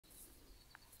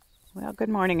Well, good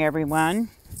morning,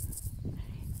 everyone.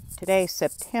 Today's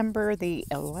September the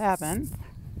 11th,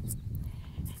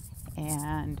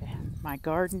 and my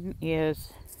garden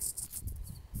is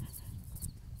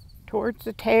towards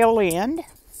the tail end.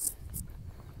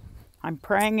 I'm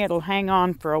praying it'll hang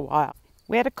on for a while.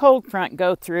 We had a cold front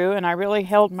go through, and I really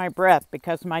held my breath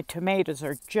because my tomatoes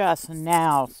are just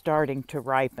now starting to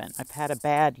ripen. I've had a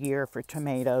bad year for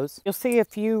tomatoes. You'll see a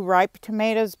few ripe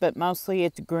tomatoes, but mostly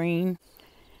it's green.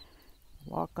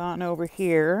 Walk on over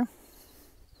here.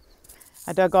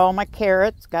 I dug all my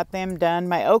carrots, got them done.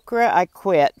 My okra, I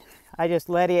quit. I just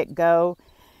let it go.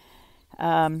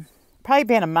 Probably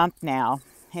been a month now.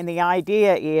 And the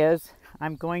idea is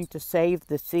I'm going to save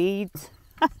the seeds.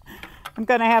 I'm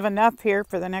going to have enough here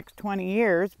for the next 20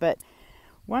 years. But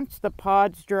once the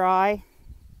pods dry,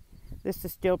 this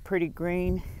is still pretty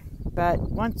green. But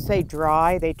once they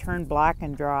dry, they turn black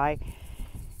and dry.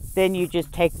 Then you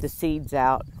just take the seeds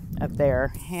out of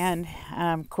there, and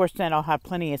of course then I'll have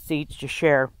plenty of seeds to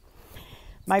share.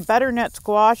 My butternut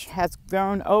squash has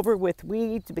grown over with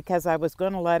weeds because I was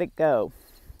going to let it go.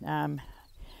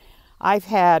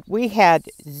 We had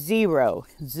zero,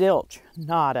 zilch,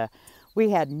 nada. We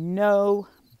had no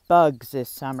bugs this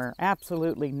summer,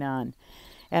 absolutely none.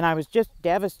 And I was just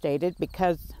devastated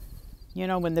because, you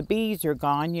know, when the bees are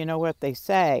gone, you know what they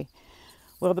say.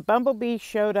 Well, the bumblebees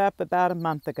showed up about a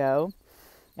month ago.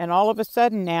 And all of a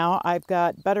sudden now I've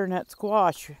got butternut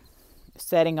squash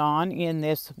setting on in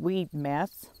this weed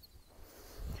mess.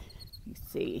 You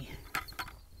see,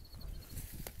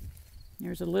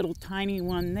 there's a little tiny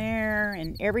one there,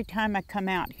 and every time I come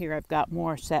out here I've got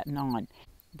more setting on.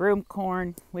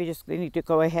 Broomcorn, we need to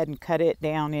go ahead and cut it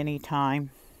down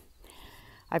anytime.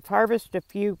 I've harvested a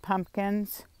few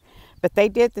pumpkins, but they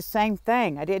did the same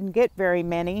thing. I didn't get very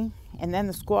many, and then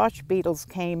the squash beetles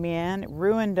came in,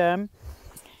 ruined them.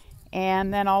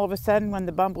 And then all of a sudden when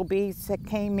the bumblebees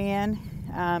came in,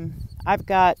 I've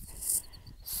got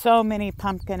so many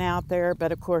pumpkin out there,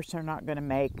 but of course they're not going to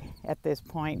make at this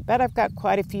point. But I've got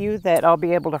quite a few that I'll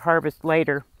be able to harvest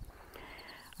later.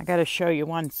 I got to show you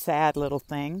one sad little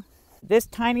thing. This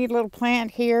tiny little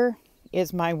plant here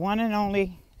is my one and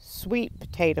only sweet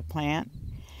potato plant.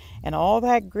 And all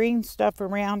that green stuff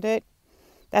around it,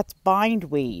 that's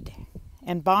bindweed.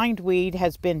 And bindweed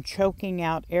has been choking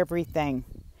out everything.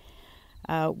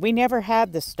 We never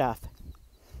had this stuff,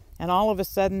 and all of a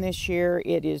sudden this year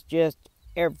it is just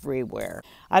everywhere.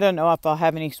 I don't know if I'll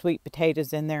have any sweet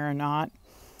potatoes in there or not.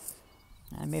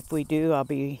 If we do,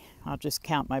 I'll just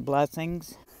count my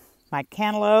blessings. My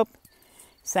cantaloupe,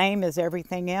 same as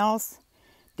everything else,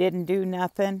 didn't do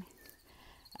nothing,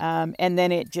 and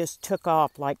then it just took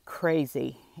off like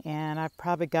crazy. And I've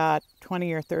probably got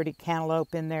 20 or 30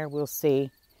 cantaloupe in there. We'll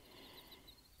see.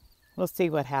 We'll see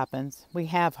what happens. We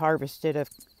have harvested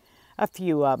a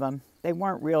few of them. They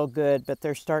weren't real good, but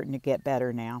they're starting to get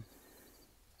better now.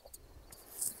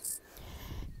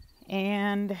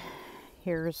 And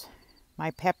here's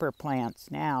my pepper plants.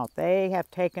 Now, they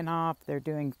have taken off. They're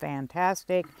doing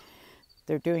fantastic.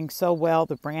 They're doing so well,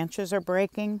 the branches are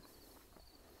breaking.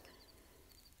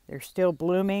 They're still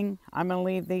blooming. I'm going to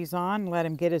leave these on, let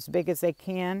them get as big as they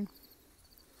can.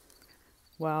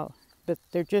 Well, but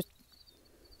they're just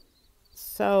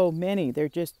so many. They're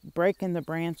just breaking the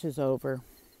branches over.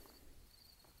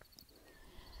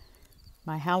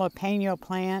 My jalapeno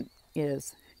plant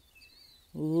is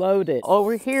loaded.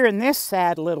 Over here in this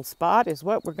sad little spot is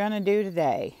what we're going to do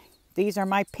today. These are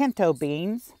my pinto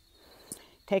beans,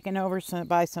 taken over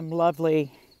by some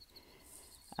lovely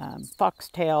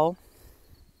foxtail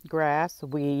grass,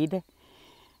 weed.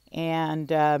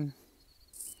 And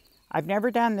I've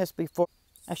never done this before.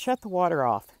 I shut the water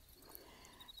off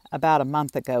about a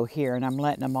month ago here, and I'm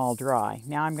letting them all dry.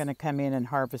 Now I'm going to come in and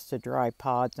harvest the dry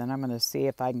pods, and I'm going to see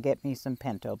if I can get me some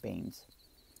pinto beans.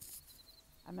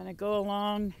 I'm going to go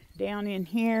along down in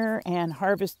here and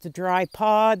harvest the dry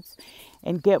pods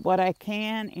and get what I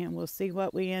can, and we'll see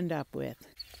what we end up with.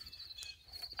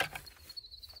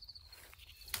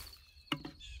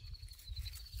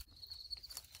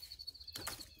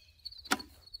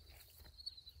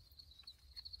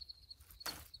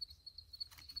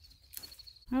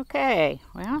 Okay,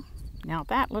 well, now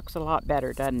that looks a lot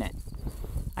better, doesn't it?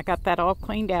 I got that all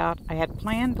cleaned out. I had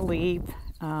planned to leave,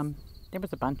 there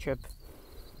was a bunch of,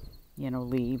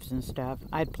 leaves and stuff.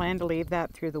 I had planned to leave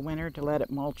that through the winter to let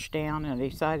it mulch down, and I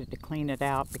decided to clean it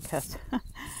out because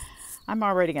I'm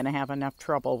already going to have enough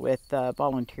trouble with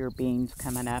volunteer beans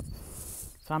coming up.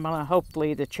 So I'm going to,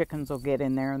 hopefully the chickens will get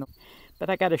in there. But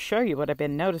I got to show you what I've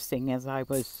been noticing as I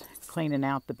was cleaning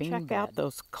out the bean bed. Check out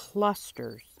those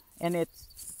clusters. And it's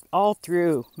all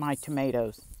through my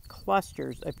tomatoes.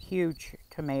 clusters of huge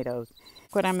tomatoes.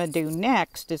 What I'm going to do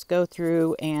next is go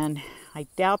through, and I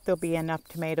doubt there'll be enough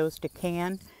tomatoes to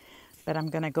can, but I'm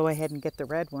going to go ahead and get the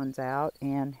red ones out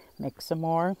and mix some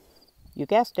more, you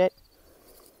guessed it,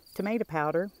 tomato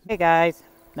powder. Hey guys,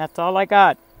 that's all I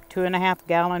got. 2.5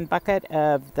 gallon bucket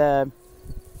of the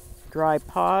dry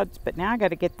pods, but now I got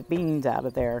to get the beans out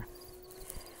of there.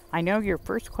 I know your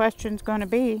first question's going to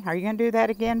be, are you going to do that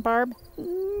again, Barb?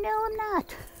 No, I'm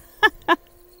not.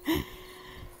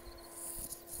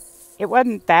 It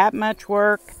wasn't that much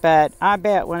work, but I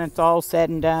bet when it's all said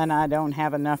and done, I don't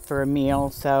have enough for a meal.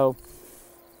 So,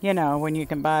 you know, when you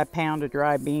can buy a pound of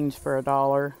dry beans for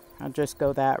 $1, I'll just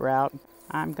go that route.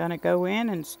 I'm going to go in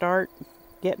and start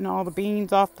getting all the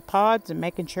beans off the pods and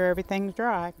making sure everything's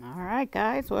dry. All right,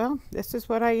 guys, well, this is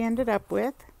what I ended up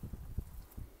with.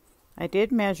 I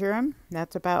did measure them.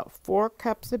 That's about 4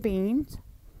 cups of beans.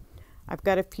 I've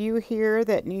got a few here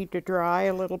that need to dry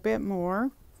a little bit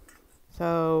more.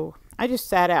 So I just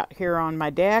sat out here on my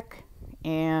deck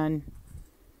and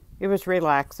it was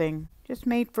relaxing. Just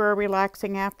made for a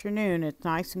relaxing afternoon. It's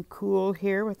nice and cool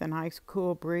here with a nice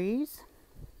cool breeze.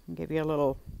 I'll give you a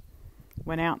little,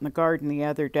 went out in the garden the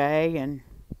other day and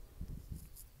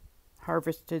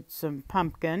harvested some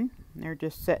pumpkin. They're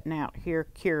just sitting out here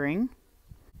curing.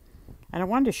 And I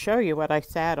wanted to show you what I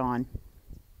sat on.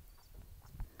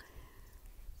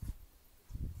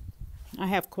 I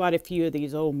have quite a few of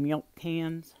these old milk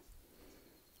cans,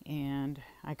 and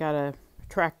I got a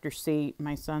tractor seat.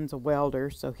 My son's a welder,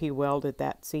 so he welded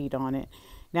that seat on it.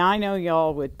 Now I know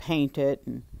y'all would paint it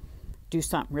and do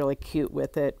something really cute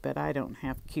with it, but I don't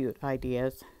have cute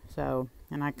ideas. So,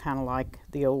 and I kind of like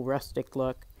the old rustic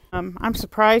look. I'm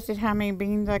surprised at how many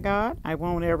beans I got. I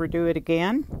won't ever do it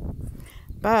again,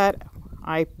 but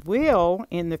I will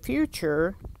in the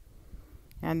future.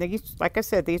 And these, like I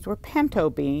said, these were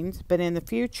pinto beans, but in the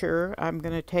future, I'm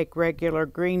going to take regular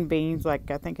green beans,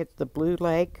 like I think it's the Blue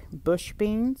Lake bush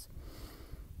beans,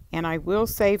 and I will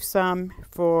save some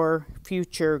for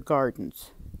future gardens.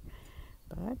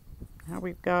 But now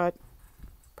we've got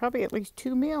probably at least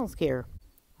 2 meals here.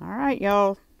 All right,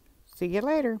 y'all. See you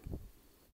later.